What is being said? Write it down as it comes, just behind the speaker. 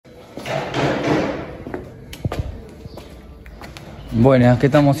Buenas, ¿qué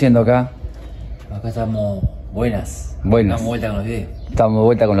estamos haciendo acá? Acá estamos buenas. Buenas. Estamos vuelta con los videos. Estamos de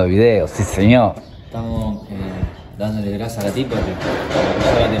vuelta con los videos, sí señor. Estamos dándole grasa a la tipa que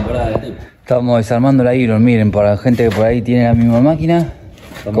empezó la temporada de la tipa. Estamos desarmando la Iron, miren, para la gente que por ahí tiene la misma máquina.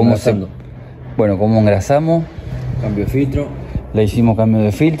 Cómo engrasamos. Cambio de filtro. Le hicimos cambio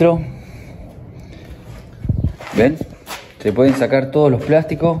de filtro. ¿Ven? Se pueden sacar todos los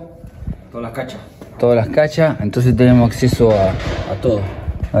plásticos. Todas las cachas. Todas las cachas, entonces tenemos acceso a todo.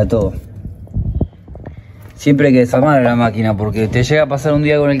 A todo. Siempre hay que desarmar la máquina porque te llega a pasar un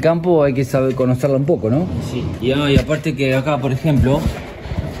día con el campo, hay que saber conocerla un poco, ¿no? Sí, y aparte que acá, por ejemplo,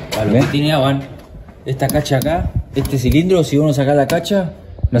 a lo que tiene Avant, esta cacha acá, este cilindro, si uno saca la cacha,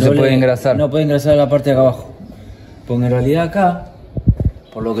 no se puede engrasar. No puede engrasar la parte de acá abajo. Porque en realidad acá,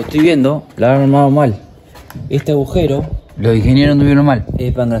 por lo que estoy viendo, la han armado mal. Este agujero, los ingenieros tuvieron mal.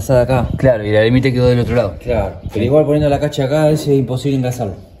 es para engrasar acá. Claro, y la límite quedó del otro lado. Claro, pero igual poniendo la cacha acá es imposible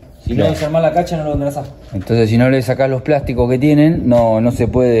engrasarlo. Si Claro. no desarmar la cacha no lo engrasás. Entonces si no le sacás los plásticos que tienen, no se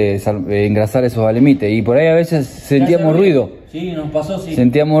puede engrasar esos alemites. Y por ahí a veces sentíamos ruido. Sí, nos pasó, sí.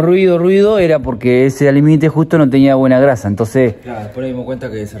 Sentíamos ruido, era porque ese alimite justo no tenía buena grasa. Entonces, Claro, después nos dimos cuenta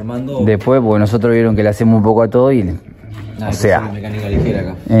que desarmando... después, porque nosotros vieron que le hacemos un poco a todo y... o sea, mecánica ligera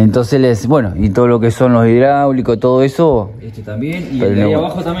acá. entonces y todo lo que son los hidráulicos, todo eso... Este también, y pero el de ahí no-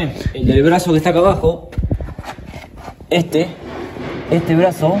 abajo también. El del brazo que está acá abajo, este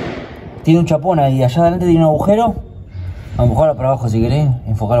brazo, tiene un chapón ahí, allá adelante tiene un agujero. Enfocarlo para abajo si querés,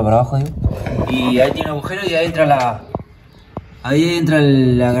 enfocarlo para abajo, digo. Y ahí tiene un agujero y ahí entra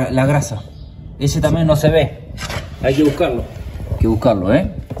la grasa. Ese también no se ve, hay que buscarlo. Hay que buscarlo,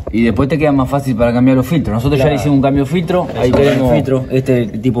 ¿eh? Y después te queda más fácil para cambiar los filtros. Nosotros ya Claro. le hicimos un cambio de filtro. Ahí tenemos el filtro, este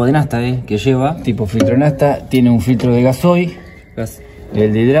es el tipo de nafta que lleva. tipo filtro nafta. Tiene un filtro de gasoil,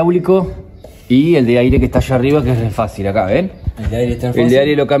 el de hidráulico y el de aire que está allá arriba, que es re fácil acá, ¿ven? El de aire está El fácil. de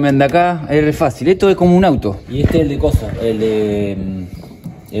aire lo cambian de acá, es re fácil. Esto es como un auto. Y este es el de cosa,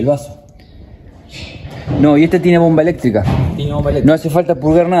 el vaso. No, y este tiene bomba eléctrica. Tiene bomba eléctrica. No hace falta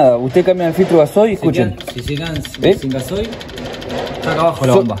purgar nada. Usted cambia el filtro gasoil, escuchen. Si se quedan ¿Ves? sin gasoil, está acá abajo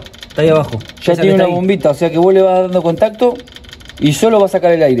la So- bomba. Está ahí abajo. Ya Esa tiene que una está ahí. bombita, o sea que vos le vas dando contacto y solo va a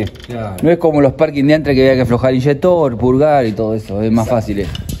sacar el aire. Claro. No es como los parking de antes que había que aflojar el inyector, purgar y todo eso, es más fácil.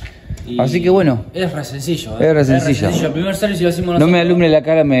 Y Así que bueno. Es re sencillo. Es re sencillo. El primer servicio lo hicimos No nosotros. me alumbre la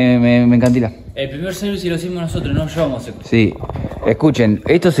cara, me encantila. El primer servicio lo hicimos nosotros, no llevamos seco. Sí, escuchen,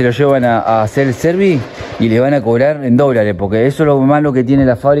 esto se lo llevan a hacer el service y le van a cobrar en dólares, porque eso es lo malo que tiene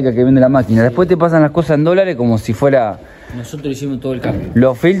la fábrica que vende la máquina. Después te pasan las cosas en dólares como si fuera... Nosotros hicimos todo el cambio.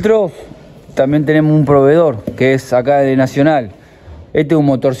 Los filtros, también tenemos un proveedor, que es acá de Nacional. Este es un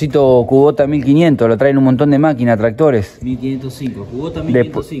motorcito Kubota 1500, lo traen un montón de máquinas, tractores. 1505, Kubota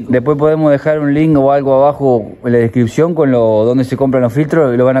 1505. Después podemos dejar un link o algo abajo en la descripción con donde se compran los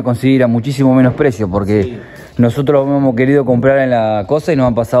filtros y lo van a conseguir a muchísimo menos precio, porque Sí. nosotros lo hemos querido comprar en la cosa y nos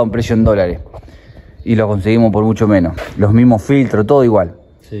han pasado un precio en dólares. Y lo conseguimos por mucho menos. Los mismos filtros, todo igual.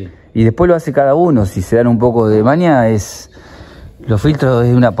 Sí. Y después lo hace cada uno, si se dan un poco de maña los filtros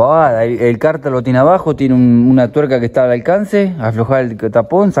es una pavada. El cárter lo tiene abajo, tiene una tuerca que está al alcance, aflojar el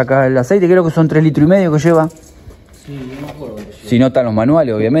tapón, sacar el aceite, creo que son 3,5 litros que lleva. Sí, no me acuerdo. Si no están los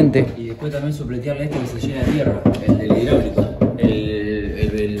manuales, obviamente. Y después también supletearle este que se llena de tierra, el del hidráulico.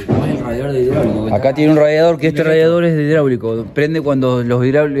 ¿Cómo es el radiador de hidráulico? Que Acá está- tiene un radiador, que este radiador es de hidráulico, prende cuando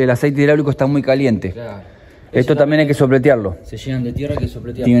el aceite hidráulico está muy caliente. Claro. Esto también hay que sopletearlo. Se llenan de tierra que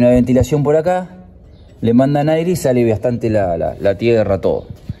supletear. Tiene una ventilación por acá, le mandan aire y sale bastante la tierra, todo.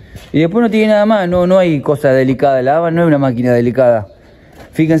 Y después no tiene nada más, no hay cosa delicada. La Avant no es una máquina delicada.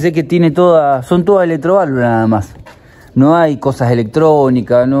 Fíjense que tiene son todas electroválvulas nada más. No hay cosas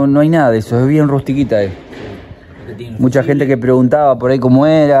electrónicas, no hay nada de eso, es bien rustiquita. Acá tiene unos Mucha fusibles. gente que preguntaba por ahí cómo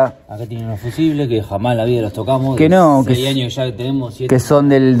era, Acá tienen unos fusibles que jamás en la vida los tocamos. Que no, que 6 años ya que tenemos, 7. que son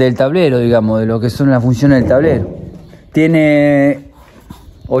del tablero, digamos, de lo que son las funciones del tablero. Tiene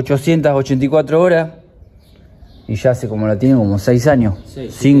 884 horas. Y ya hace como 6 años.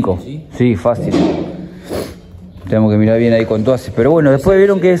 5. ¿Sí? Sí, fácil. Tenemos que mirar bien ahí cuánto hace. Pero bueno, después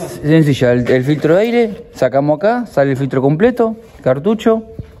vieron que es sencilla. El filtro de aire, sacamos acá, sale el filtro completo, cartucho.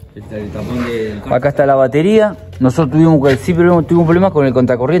 El tapón del Acá está la batería. Nosotros siempre tuvimos un problema con el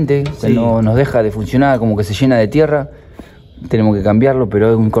contracorriente, que Sí. no nos deja de funcionar, como que se llena de tierra. Tenemos que cambiarlo, pero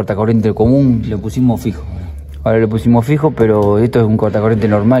es un cortacorriente común. Lo pusimos fijo. Ahora lo pusimos fijo, pero esto es un cortacorriente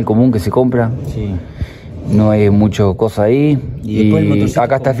normal, común, que se compra. Sí. No hay mucho cosa ahí. Y después el motorcito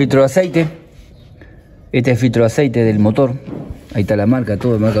acá está el filtro de aceite. Este es el filtro de aceite del motor. Ahí está la marca,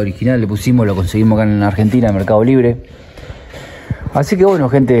 todo, marca original. Le pusimos, lo conseguimos acá en Argentina, en Mercado Libre. Así que bueno,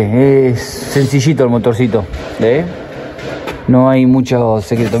 gente, es sencillito el motorcito. No hay mucho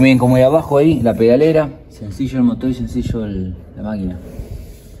secreto. Miren cómo hay abajo ahí, la pedalera. Sencillo el motor y sencillo la máquina.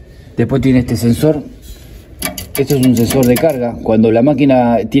 Después tiene este sensor. Esto es un sensor de carga. Cuando la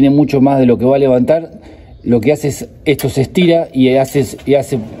máquina tiene mucho más de lo que va a levantar, lo que hace es, esto se estira y hace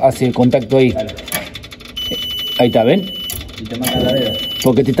el contacto ahí. Ahí está, ¿ven? Y te mata la dedo.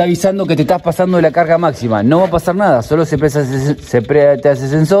 Porque te está avisando que te estás pasando de la carga máxima. No va a pasar nada, solo se presta ese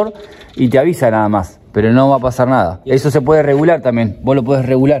sensor y te avisa nada más. Pero no va a pasar nada. Eso se puede regular también. Vos lo podés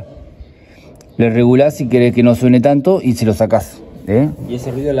regular. Le regulás si querés que no suene tanto y se lo sacás. ¿Y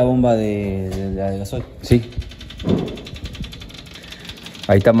ese ruido es la bomba de gasoil? Sí.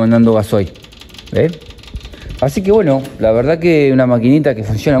 Ahí estamos mandando gasoil. Así que bueno, la verdad que una maquinita que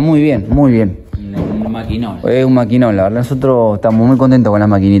funciona muy bien, muy bien. Un maquinón. Es un maquinón, la verdad nosotros estamos muy contentos con las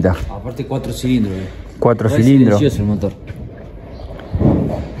maquinitas. Aparte 4 cilindros. 4 cilindros. Silencioso el motor.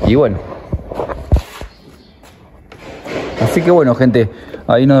 Y bueno. Así que bueno, gente,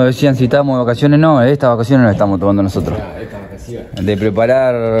 ahí nos decían si estábamos de vacaciones. No, estas vacaciones no las estamos tomando nosotros. De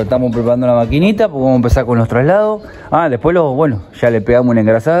preparar, estamos preparando la maquinita, pues vamos a empezar con los traslados. Después bueno, ya le pegamos una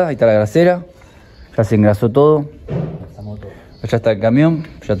engrasada, ahí está la grasera. Ya se engrasó todo. Ya está el camión,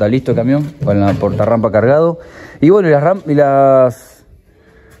 ya está listo el camión con la portarrampa cargado. Y bueno,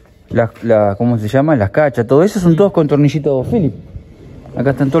 ¿cómo se llama? Las cachas, todo eso son todos con tornillitos Philip.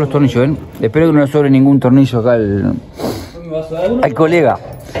 Acá están todos los tornillos, ¿ven? Espero que no le sobre ningún tornillo acá al colega.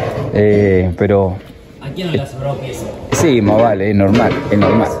 Pero... ¿A quién no le ha sobrado pieza? Sí, más vale, es normal, es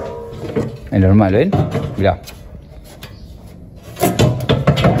normal. Es normal, ¿ven? Mirá.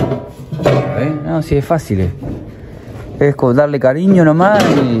 No, sí, es fácil. Es darle cariño nomás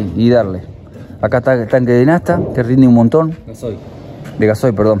y darle. Acá está el tanque de nafta, que rinde un montón. Gasoil. De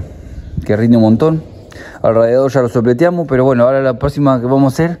gasoil, perdón. Que rinde un montón. Al radiador ya lo sopleteamos, pero bueno, ahora la próxima que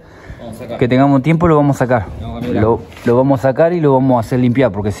vamos a hacer, que tengamos tiempo, lo vamos a sacar. Lo vamos a sacar y lo vamos a hacer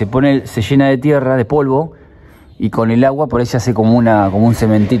limpiar, porque se llena de tierra, de polvo, y con el agua por ahí se hace como un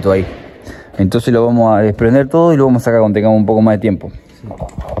cementito ahí. Entonces lo vamos a desprender todo y lo vamos a sacar cuando tengamos un poco más de tiempo. Sí.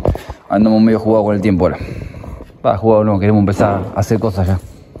 Andamos medio jugados con el tiempo ahora. Jugado no, queremos empezar a hacer cosas ya.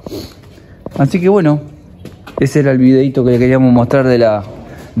 Así que bueno, ese era el videito que le queríamos mostrar de la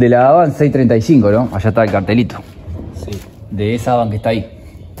Avant 635, ¿no? Allá está el cartelito. Sí. De esa Avant que está ahí.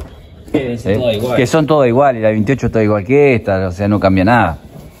 Que son todas iguales, la 28 está igual que esta, o sea, no cambia nada.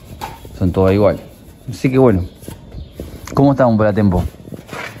 Son todas iguales. Así que bueno. ¿Cómo estamos por la tempo?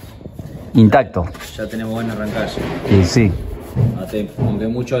 Intacto. Ya tenemos ganas de arrancar. Sí. Aunque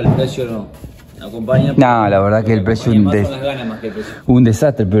mucho el precio no acompaña. No, la verdad que el precio un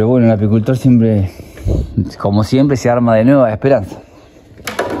desastre, pero bueno, el apicultor siempre, como siempre, se arma de nueva esperanza.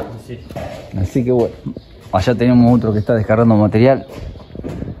 Sí. Así que bueno, allá tenemos otro que está descargando material.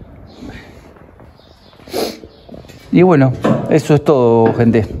 Y bueno, eso es todo,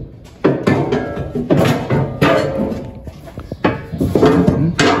 gente.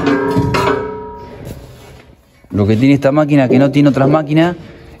 Lo que tiene esta máquina que no tiene otras máquinas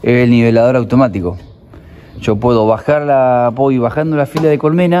es el nivelador automático. Yo puedo ir bajando la fila de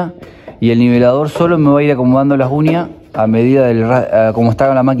colmena y el nivelador solo me va a ir acomodando las uñas a medida de como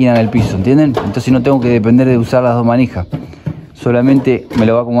está la máquina en el piso, ¿entienden? Entonces no tengo que depender de usar las dos manijas. Solamente me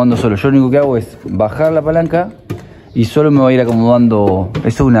lo va acomodando solo. Yo lo único que hago es bajar la palanca y solo me va a ir acomodando. Eso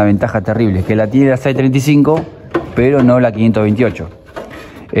es una ventaja terrible, que la tiene la 635, pero no la 528.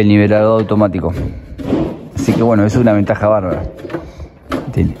 El nivelador automático. Así que bueno, eso es una ventaja bárbara.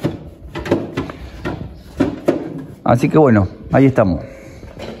 ¿Entiendes? Así que bueno, ahí estamos.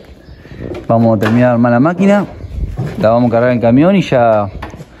 Vamos a terminar de armar la máquina. La vamos a cargar en el camión y ya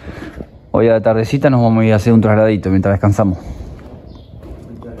hoy a la tardecita nos vamos a ir a hacer un trasladito mientras descansamos.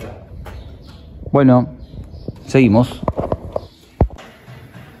 Bueno, seguimos.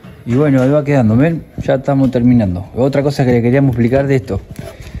 Y bueno, ahí va quedando, ¿ven? Ya estamos terminando. Otra cosa que le queríamos explicar de esto.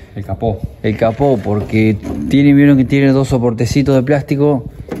 El capó. El capó, porque vieron que tiene dos soportecitos de plástico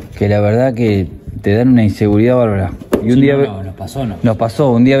que la verdad que te dan una inseguridad bárbara. Y un día nos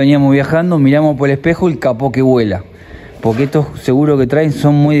pasó, un día veníamos viajando, miramos por el espejo el capó que vuela. Porque estos seguros que traen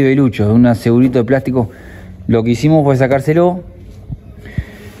son muy debiluchos, un segurito de plástico. Lo que hicimos fue sacárselo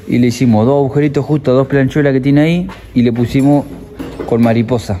y le hicimos dos agujeritos justo a dos planchuelas que tiene ahí y le pusimos con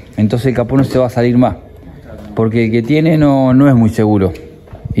mariposa. Entonces el capó no se va a salir más, porque el que tiene no es muy seguro.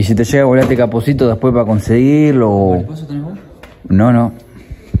 Y si te llega a volar este capocito después para conseguirlo... ¿Mariposa tenés vos? No.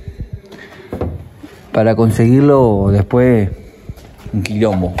 Para conseguirlo después un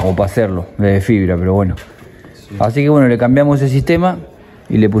quilombo, o para hacerlo, de fibra, pero bueno. Sí. Así que bueno, le cambiamos ese sistema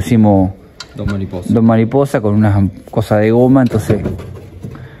y le pusimos dos mariposas con unas cosas de goma, entonces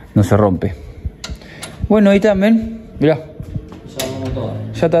no se rompe. Bueno, ahí también, mirá, toda.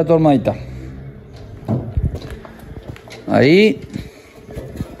 Ya está toda armadita. Ahí.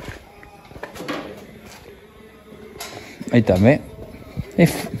 Ahí está, ¿ves?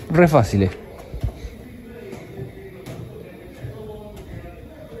 Es re fácil.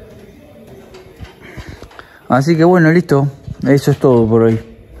 Así que bueno, listo. Eso es todo por hoy.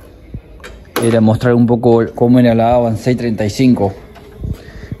 Era mostrar un poco cómo era la Avant 635.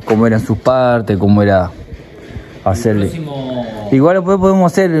 Cómo eran sus partes, cómo era hacerle. Igual después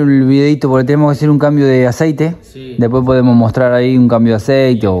podemos hacer el videito porque tenemos que hacer un cambio de aceite. Sí. Después podemos mostrar ahí un cambio de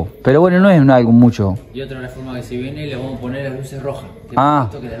aceite. Pero bueno, no es algo mucho. Y otra reforma que se viene, le vamos a poner las luces rojas. Que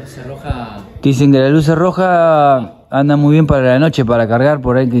las luces rojas... Dicen que las luces rojas andan muy bien para la noche, para cargar.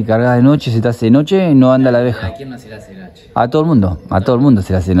 Por ahí que cargas de noche, se te hace de noche, no anda la abeja. ¿A quién no se le hace de noche? A todo el mundo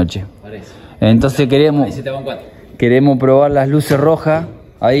se le hace de noche. Parece. Entonces queremos probar las luces rojas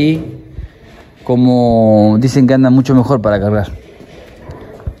ahí. Como dicen que andan mucho mejor para cargar.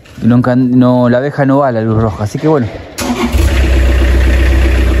 No, la abeja no va a la luz roja, así que bueno.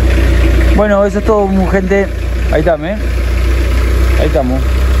 Bueno, eso es todo, gente. Ahí estamos, Ahí estamos.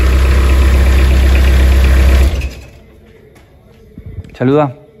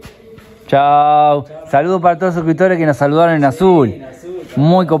 Saluda. Chao. Saludos para todos los suscriptores que nos saludaron en azul.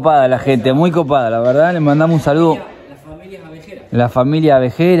 Muy copada la gente, muy copada, la verdad. Les mandamos un saludo. La familia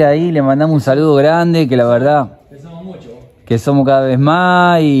abejera ahí, le mandamos un saludo grande, que la verdad que somos cada vez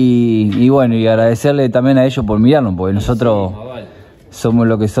más y bueno, y agradecerle también a ellos por mirarnos, porque nosotros somos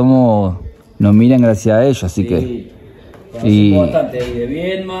lo que somos, nos miran gracias a ellos, así que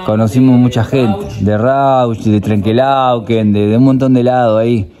conocimos mucha gente, de Rauch, de Trenquelauquen, de un montón de lados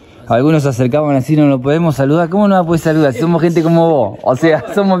ahí. Algunos se acercaban así, no nos podemos saludar. ¿Cómo no nos puedes saludar? Somos gente como vos. O sea,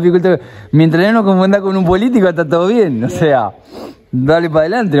 somos apicultores. Mientras no nos confunda con un político, está todo bien. O sea, dale para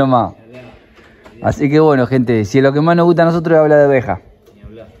adelante nomás. Así que bueno, gente, si es lo que más nos gusta a nosotros es hablar de abeja.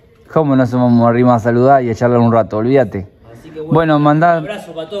 ¿Cómo nos vamos arriba a saludar y a charlar un rato? Olvídate. Bueno, mandar un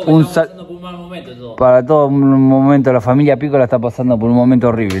abrazo para todos, que estamos pasando por un mal momento todos. Para todo un momento, la familia Pícola está pasando por un momento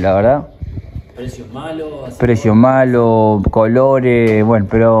horrible, la verdad. Precios malos, colores, bueno,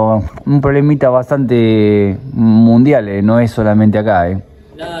 pero un problemita bastante mundial, no es solamente acá.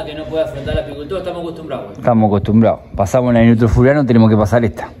 Nada que no pueda afrontar el apicultor, estamos acostumbrados. Estamos acostumbrados. Pasamos la neutro furiano, tenemos que pasar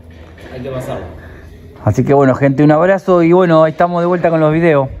esta. Hay que pasarlo. Así que bueno, gente, un abrazo y bueno, ahí estamos de vuelta con los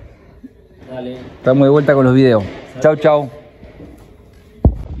videos. Dale. Estamos de vuelta con los videos. Chau, chau.